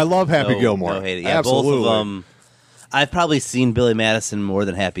 Yeah, But I love Happy Gilmore. No hate it. Yeah, Absolutely. both of them. I've probably seen Billy Madison more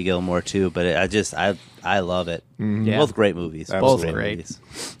than Happy Gilmore too, but I love it. Yeah. Both great movies. Both Both great. movies.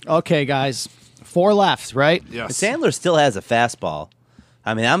 Okay, guys, 4 left, right? Yes. Sandler still has a fastball.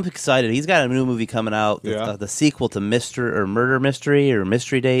 I mean, I'm excited. He's got a new movie coming out. Yeah. The sequel to Murder Mystery or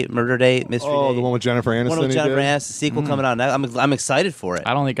Mystery Date, Murder Date, Mystery Oh, Date. the one with Jennifer Aniston. One with he Jennifer did? Aniston. Sequel coming out. Now. I'm excited for it.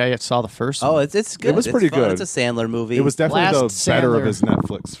 I don't think I saw the first one. Oh, it's good. It was It's pretty fun. good. It's a Sandler movie. It was definitely Last the better of Sandler. his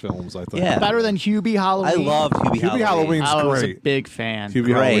Netflix films, I think. Yeah. better than Hubie I Halloween. love Hubie Hubie Halloween's I was a great. big fan. Hubie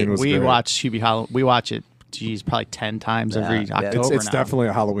Great. Halloween was we great. watch Hubie Halloween. We watch it. Geez, probably 10 times every Yeah. October. It's now. definitely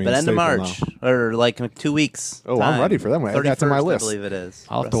a Halloween But end of staple March now. or like 2 weeks. Oh, I'm ready for that one. Add that to my 31st, list. I believe it is.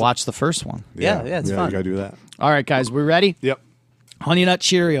 I'll have to watch the first one. Yeah, it's fun. You gotta do that. All right, guys, we ready? Yep. Honey Nut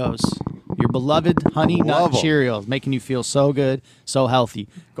Cheerios. Your beloved Honey Love Nut 'em. Cheerios, making you feel so good, so healthy.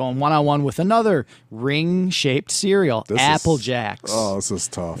 Going one-on-one with another ring-shaped cereal, This Apple is- Jacks. Oh, this is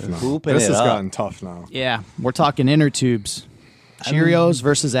tough now. Hooping This it has up. gotten tough now. Yeah, we're talking inner tubes. Cheerios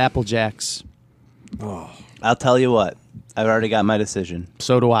versus Apple Jacks. I'll tell you what. I've already got my decision.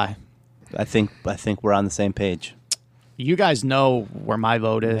 So do I. I think we're on the same page. You guys know where my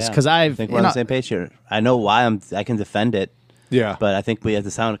vote is Yeah. because I I've think we're on the same page here. I know why I can defend it. Yeah. But I think we at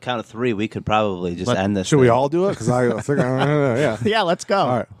the count of 3, we could probably just end this. Should we thing. all do it? Because I think, yeah. Yeah, let's go.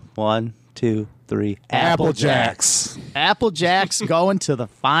 All right. 1, 2, 3. Apple Jacks. Apple Jacks going to the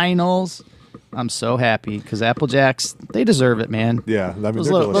finals. I'm so happy because Apple Jacks, they deserve it, man. Yeah, I mean, Those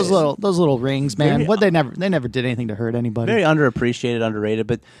they're little, delicious. those little rings, man. Very- They never did anything to hurt anybody. Very underappreciated, underrated.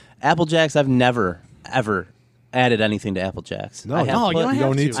 But Apple Jacks, I've never, ever added anything to Apple Jacks. No, I have no, put, you don't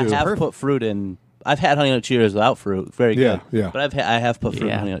have need to. to. I have put fruit in. I've had Honey Nut Cheerios without fruit. Very Yeah, good. yeah. But I have put fruit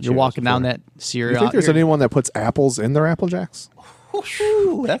in Honey Yeah, Nut you're Cheerios walking down before. that cereal. You think there's anyone that puts apples in their Apple Jacks?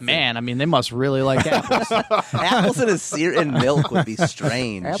 Ooh, that's Man, I mean, they must really like apples. apples in in milk would be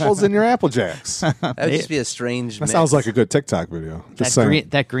strange. Apples in your Apple Jacks. That That would just be a strange. mix. sounds like a good TikTok video. Just saying.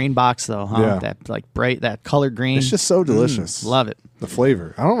 that green box, though, huh? Yeah. That like bright, that color green. It's just so delicious. Love it. The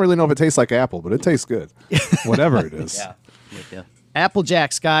flavor. I don't really know if it tastes like apple, but it tastes good. Whatever it is. Yeah. Yeah. Apple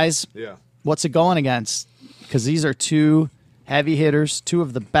Jacks, guys. Yeah. What's it going against? Because these are two heavy hitters, two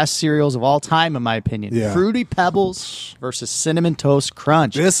of the best cereals of all time, in my opinion. Yeah. Fruity Pebbles versus Cinnamon Toast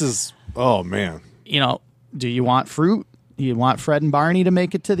Crunch. This is, oh, man. You know, do you want fruit? Do you want Fred and Barney to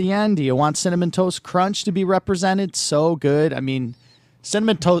make it to the end? Do you want Cinnamon Toast Crunch to be represented? So good. I mean,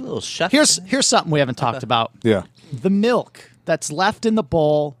 Cinnamon little Toast. chef Here's something we haven't talked about. Yeah. The milk that's left in the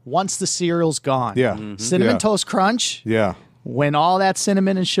bowl once the cereal's gone. Yeah. Cinnamon Yeah. Toast Crunch, Yeah. when all that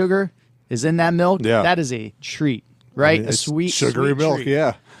cinnamon and sugar is in that milk, Yeah. that is a treat, right? I mean, a it's sweet, sugary sweet milk. treat.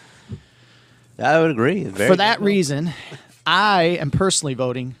 Yeah. I would agree. Very For that good. reason, I am personally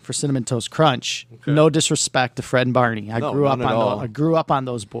voting for Cinnamon Toast Crunch. No disrespect to Fred and Barney. I No, grew up none on at all. I grew up on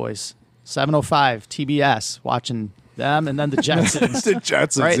those boys. 705 TBS, watching them and then the Jetsons. The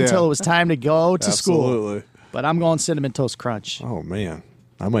Jetsons, right yeah. until it was time to go to school. Absolutely. But I'm going Cinnamon Toast Crunch. Oh, man.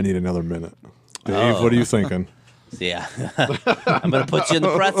 I might need another minute. Dave, what are you thinking? Yeah. I'm going to put you in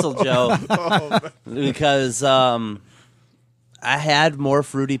the pretzel, Joe. Because I had more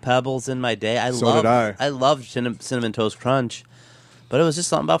Fruity Pebbles in my day. So did I. I loved Cinnamon Toast Crunch. But it was just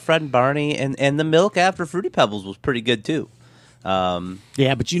something about Fred and Barney. And the milk after Fruity Pebbles was pretty good, too.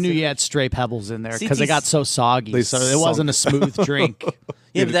 Yeah, but you knew you had stray pebbles in there because they CT's got so soggy, They so it wasn't a smooth drink.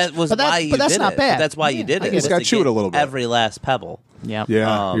 Yeah, but that was But why you that's did not it. bad. But that's why you did it. He's was got to chew it get a little bit. Every last pebble. Yeah,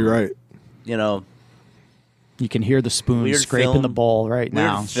 Yeah, you're right. You know, you can hear the spoon Weird scraping film. the bowl right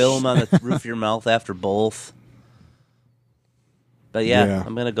now. weird film on the roof of your mouth after both. But yeah, Yeah.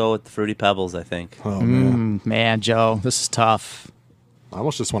 I'm going to go with the Fruity Pebbles, I think. Oh, man. Man, Joe, this is tough. I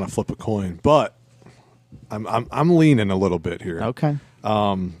almost just want to flip a coin, but I'm leaning a little bit here. Okay,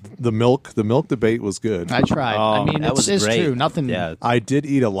 The milk debate was good. I tried. I mean, that it's was great. true. Nothing. Yeah. I did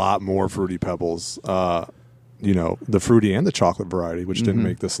eat a lot more Fruity Pebbles. You know, the fruity and the chocolate variety, which didn't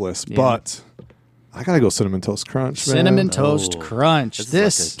make this list. But I gotta go Cinnamon Toast Crunch. Man. Cinnamon Toast Oh, Crunch. This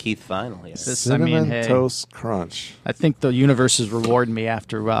This, is like a Keith final here. this. I Cinnamon mean, hey, Toast Crunch. I think the universe is rewarding me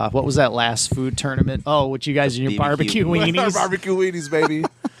after what was that last food tournament? Oh, what you guys in your BBQ. barbecue weenies? Barbecue weenies, baby.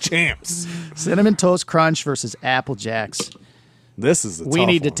 Champs. Cinnamon Toast Crunch versus Apple Jacks. This is a We tough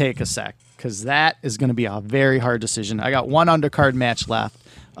need to one. take a sec because that is going to be a very hard decision. I got one undercard match left.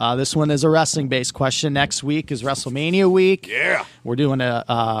 This one is a wrestling-based question. Next week is WrestleMania week. Yeah. We're doing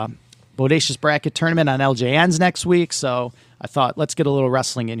a Bodacious Bracket tournament on LJNs next week, so I thought let's get a little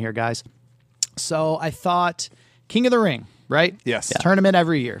wrestling in here, guys. So I thought King of the Ring, right? Yes. Yeah. Tournament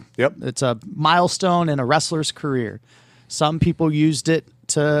every year. Yep. It's a milestone in a wrestler's career. Some people used it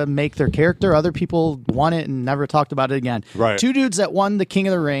to make their character. Other people won it and never talked about it again. Right. Two dudes that won the King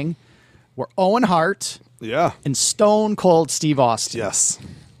of the Ring were Owen Hart Yeah. and Stone Cold Steve Austin. Yes.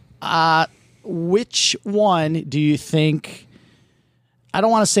 Which one do you think, I don't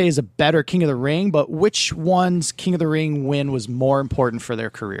want to say is a better King of the Ring, but which one's King of the Ring win was more important for their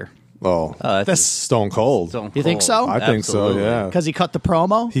career? Oh, That's Stone Cold. Stone You think Cold. so? I think so. Absolutely. Yeah. Because he cut the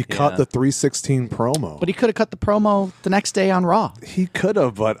promo? He cut Yeah. the 316 promo. But he could have cut the promo the next day on Raw. He could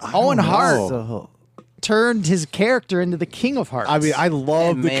have, but I Owen don't Hart. know. Turned his character into the King of Hearts. I mean, I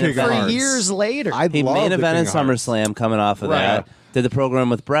love And the main King of event. for Hearts. years later. I He love main the event in King of Hearts. SummerSlam coming off of Right. that. Did the program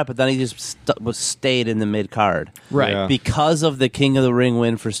with Brett, but then he just stayed in the mid card. Right. Yeah. Because of the King of the Ring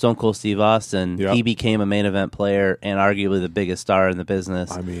win for Stone Cold Steve Austin, Yep. he became a main event player and arguably the biggest star in the business.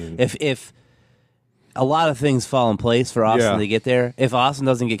 I mean- if a lot of things fall in place for Austin Yeah. to get there. If Austin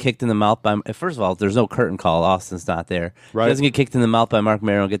doesn't get kicked in the mouth by, first of all, there's no curtain call. Austin's not there. If Right. he doesn't get kicked in the mouth by Mark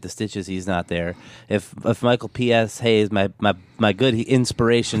Maron, get the stitches. He's not there. If Michael P.S. Hayes, my good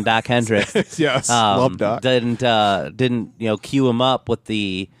inspiration, Doc Hendricks, Yes, love Doc. didn't cue him up with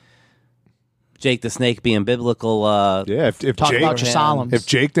the Jake the Snake being biblical. Yeah, if Talk Jake, about your solemns. if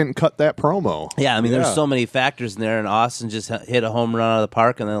Jake didn't cut that promo, Yeah, I mean, Yeah. there's so many factors in there, and Austin just hit a home run out of the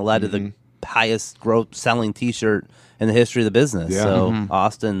park, and then it led to the highest growth selling T-shirt in the history of the business. Yeah. So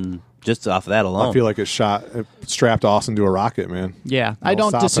Austin, just off of that alone, I feel like it strapped Austin to a rocket, man. Yeah, I don't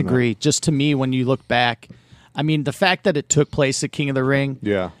stopping disagree. Just to me, when you look back, I mean, the fact that it took place at King of the Ring,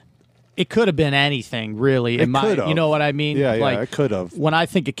 Yeah. it could have been anything, really. It could have. You know what I mean? Yeah, like, it could have. When I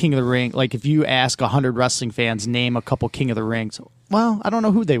think of King of the Ring, like if you ask 100 wrestling fans, name a couple King of the Rings, well, I don't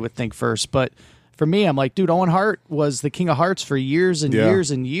know who they would think first, but for me, I'm like, dude, Owen Hart was the King of Hearts for years and years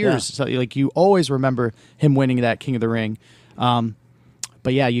and years. So, like, you always remember him winning that King of the Ring.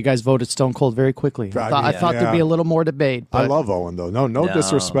 But yeah, you guys voted Stone Cold very quickly. I thought there'd be a little more debate. But I love Owen though. No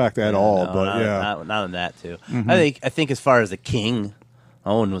disrespect at all, but not on that too. I think as far as the king,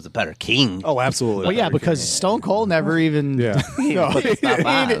 Owen was a better king. Oh, absolutely. well, yeah, because Stone Cold never even. Yeah. No. Put the stuff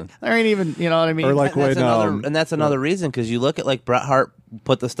on. There ain't even. You know what I mean? Or like And that's another reason, because you look at like Bret Hart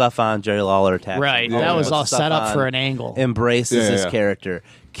put the stuff on, Jerry Lawler attacked him. Right. Owen That was put all the stuff set up on, for an angle. Embraces his character.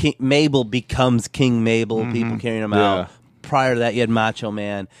 Mabel becomes King Mabel. People carrying him out. Prior to that, you had Macho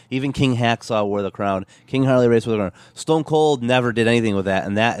Man. Even King Hacksaw wore the crown. King Harley Race wore the crown. Stone Cold never did anything with that,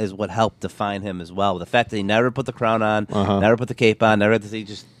 and that is what helped define him as well. The fact that he never put the crown on, never put the cape on, he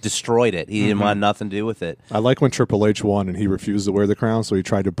just destroyed it. He didn't want nothing to do with it. I like when Triple H won and he refused to wear the crown, so he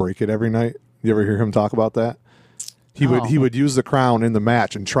tried to break it every night. You ever hear him talk about that? He would use the crown in the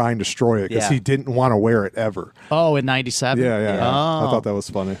match and try and destroy it because he didn't want to wear it ever. Oh, in '97. Yeah. Oh. I thought that was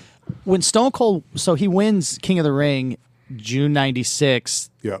funny. When Stone Cold, so he wins King of the Ring, June '96.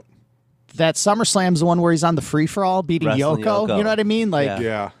 Yep. That SummerSlam's the one where he's on the free for all beating Wrestling Yoko. Yoko. You know what I mean? Like,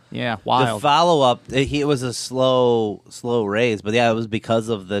 Yeah. The wild. follow up, it was a slow raise, but yeah, it was because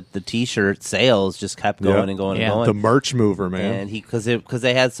of the T-shirt sales just kept going and going and going. The merch mover, man. And because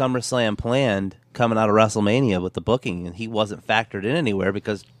they had SummerSlam planned coming out of WrestleMania with the booking, and he wasn't factored in anywhere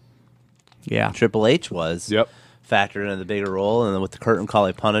because Triple H was factored into the bigger role, and then with the curtain call,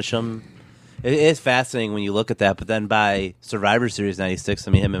 they punish him. It is fascinating when you look at that, but then by Survivor Series '96,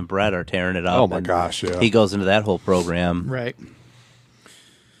 I mean, him and Brett are tearing it up. Oh my gosh, yeah. He goes into that whole program. Right.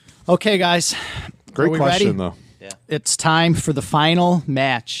 Okay, guys. Great Are we question, ready? though. Yeah. It's time for the final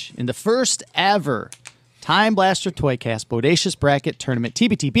match in the first ever Time Blaster Toycast Bodacious Bracket Tournament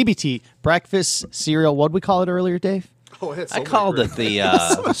TBT BBT Breakfast Cereal. What'd we call it earlier, Dave? I called it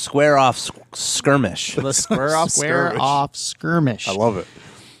the square off skirmish. The square off skirmish. I love it.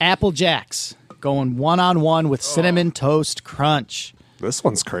 Apple Jacks going 1-on-1 with Cinnamon Toast Crunch. This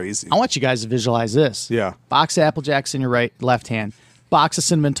one's crazy. I want you guys to visualize this. Yeah. Box of Apple Jacks in your left hand. Box of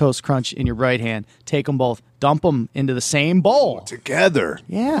Cinnamon Toast Crunch in your right hand. Take them both. Dump them into the same bowl. Together.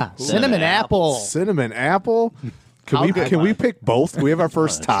 Yeah. Cinnamon apple. Cinnamon apple. Can we pick both? We have our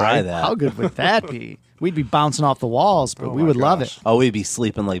first tie. Try that. How good would that be? We'd be bouncing off the walls, but we would love it. Oh, we'd be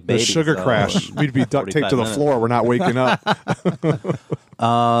sleeping like The babies. sugar crash. We'd be duct taped to the 45 floor. We're not waking up.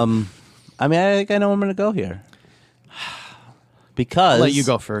 I mean, I think I know where I'm going to go here. Because I'll let you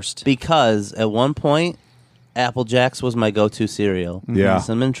go first. Because at one point, Apple Jacks was my go-to cereal. Yeah.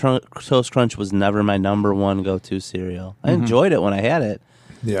 Cinnamon Toast Crunch was never my number one go-to cereal. I enjoyed it when I had it.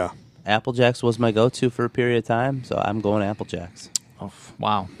 Yeah. Apple Jacks was my go-to for a period of time, so I'm going Apple Jacks. Oh,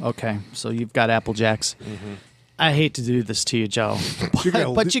 wow. Okay. So you've got Apple Jacks. I hate to do this to you, Joe.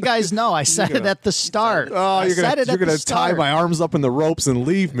 But you guys know I said it at the start. Oh, you're gonna tie my arms up in the ropes and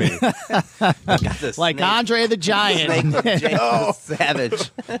leave me. Like Andre the Giant.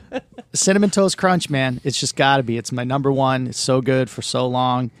 Savage. Cinnamon Toast Crunch, man. It's just got to be. It's my number one. It's so good for so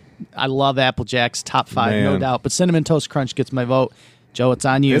long. I love Apple Jacks. Top 5, no doubt. But Cinnamon Toast Crunch gets my vote. Joe, it's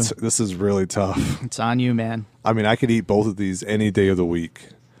on you. This is really tough. It's on you, man. I mean, I could eat both of these any day of the week.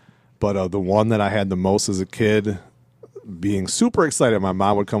 But the one that I had the most as a kid, being super excited, my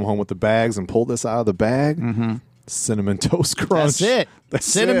mom would come home with the bags and pull this out of the bag. Cinnamon Toast Crunch. That's it.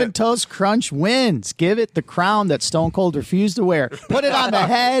 Cinnamon Toast Crunch wins. Give it the crown that Stone Cold refused to wear. Put it on the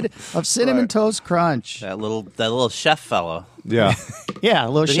head of Cinnamon Toast Crunch. That little chef fellow. Yeah. Yeah, a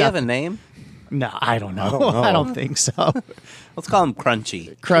little Did he chef. have a name? No, I don't know. I don't know. I don't think so. Let's call him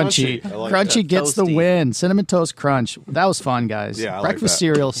Crunchy. Crunchy. I like Crunchy that. gets the Toasty. win. Cinnamon Toast Crunch. That was fun, guys. Yeah, I like Breakfast that.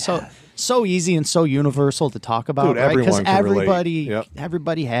 cereal. So easy and so universal to talk about, Dude, right? Because everyone can relate. everybody,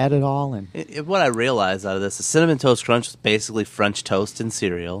 everybody had it all. And What I realized out of this, the Cinnamon Toast Crunch was basically French toast and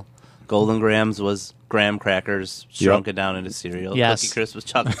cereal. Golden Grams was graham crackers shrunken down into cereal. Yes. Cookie Crisp was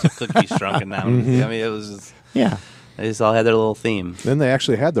chocolate chip cookies shrunken down. I mean, it was just, yeah. they just all had their little theme. Then they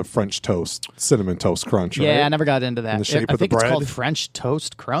actually had the French toast, Cinnamon Toast Crunch, right? Yeah, I never got into that. In the shape I of the think it's bread? called French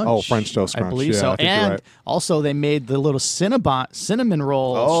Toast Crunch. Oh, French Toast Crunch. I believe Yeah, so. I think you're And right. also they made the little cinnamon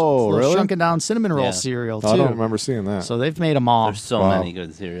rolls. Oh, little really? shrunken down cinnamon roll Yeah. cereal, too. I don't remember seeing that. So they've made them all. There's so Wow. many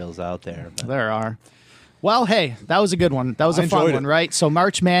good cereals out there. But There are. Well, hey, that was a good one. That was a fun one, right? So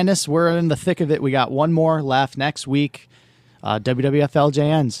March Madness, we're in the thick of it. We got one more left next week. WWF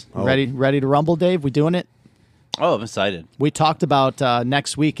LJNs. Ready to rumble, Dave? We doing it? Oh, I'm excited. We talked about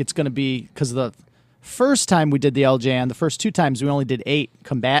next week. It's going to be, because the first time we did the LJN, the first 2 times we only did 8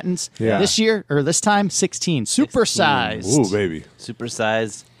 combatants. Yeah. This time, 16. Supersized. Ooh, baby.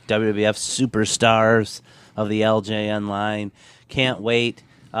 Supersized WWF superstars of the LJN line. Can't wait.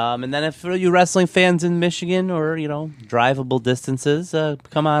 And then if for you wrestling fans in Michigan or, drivable distances,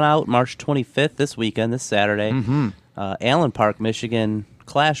 come on out March 25th this weekend, this Saturday. Allen Park, Michigan,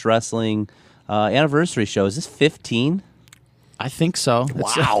 Clash Wrestling anniversary show. Is this 15? I think so.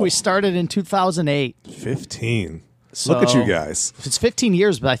 Wow. We started in 2008. 15. So Look at you guys. It's 15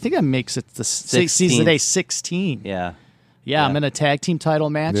 years, but I think that makes it the season today 16. Yeah. I'm in a tag team title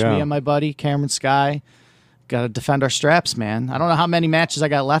match. Yeah. Me and my buddy, Cameron Sky. Got to defend our straps, man. I don't know how many matches I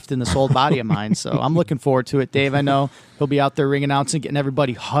got left in this old body of mine, so I'm looking forward to it. Dave, I know he'll be out there ring announcing, getting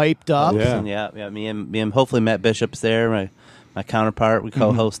everybody hyped up. Yeah. Me and hopefully Matt Bishop's there, my counterpart. We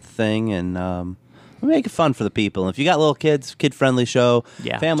co-host the thing, and we make it fun for the people. And if you got little kids, kid-friendly show,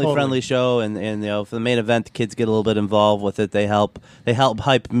 family-friendly show, and for the main event, the kids get a little bit involved with it. They help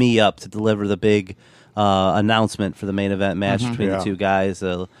hype me up to deliver the big announcement for the main event match between the two guys.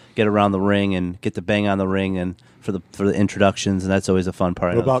 Get around the ring and get to bang on the ring, and for the introductions, and that's always a fun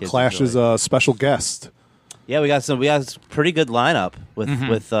part. What about Clash's special guest? Yeah, we got a pretty good lineup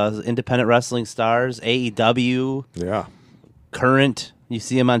with independent wrestling stars, AEW. Yeah. Current, you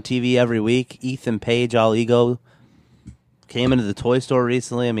see him on TV every week. Ethan Page, All Ego, came into the toy store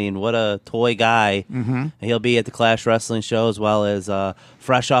recently. I mean, what a toy guy. And he'll be at the Clash Wrestling show, as well as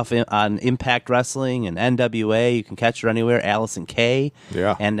fresh off on Impact Wrestling and NWA. You can catch her anywhere. Allison Kay.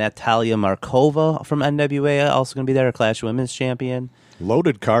 Yeah. And Natalia Markova from NWA, also going to be there, a Clash Women's Champion.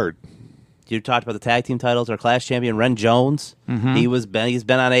 Loaded card. You talked about the tag team titles. Our Clash champion, Ren Jones. He's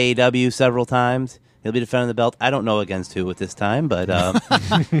been on AEW several times. He'll be defending the belt. I don't know against who at this time, but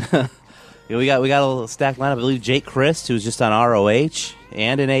we got a little stacked lineup. I believe Jake Christ, who's just on ROH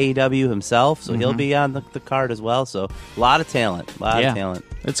and in AEW himself, so he'll be on the card as well. So a lot of talent, of talent.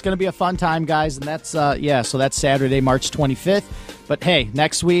 It's going to be a fun time, guys, and that's so that's Saturday, March 25th. But hey,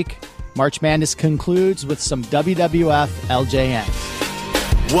 next week, March Madness concludes with some WWF LJNs.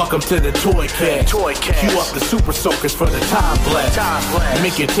 Welcome to the Toy Cast. Cue up the Super Soakers for the time blast.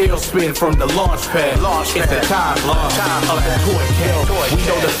 Make your tail spin from the launch pad. It's the time blast of the Toy Cast. We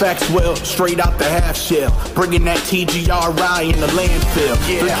know the facts well, straight out the half shell. Bringing that TGRI in the landfill.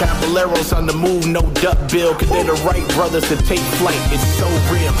 3 Caballeros on the move, no duck bill. Cause they're the right brothers to take flight. It's so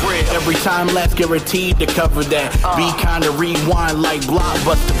real. Every time lapse guaranteed to cover that. Be kind of rewind like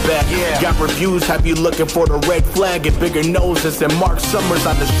Blockbuster back. Got reviews, have you looking for the red flag and bigger noses than Mark Summers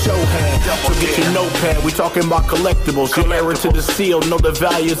on the show hand. So get your notepad, we talking about collectibles. Your error to the seal, know the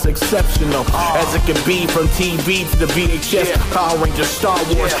value is exceptional. As it can be from TV to the VHS. Power Rangers, Star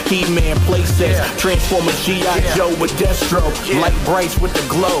Wars, He-Man playsets. Transformer G.I. Joe with Destro. Light brights with the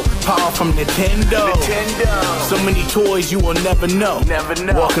glow. Power from Nintendo. So many toys you will never know.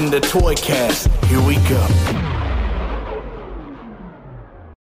 Welcome to Toy Cast. Here we go.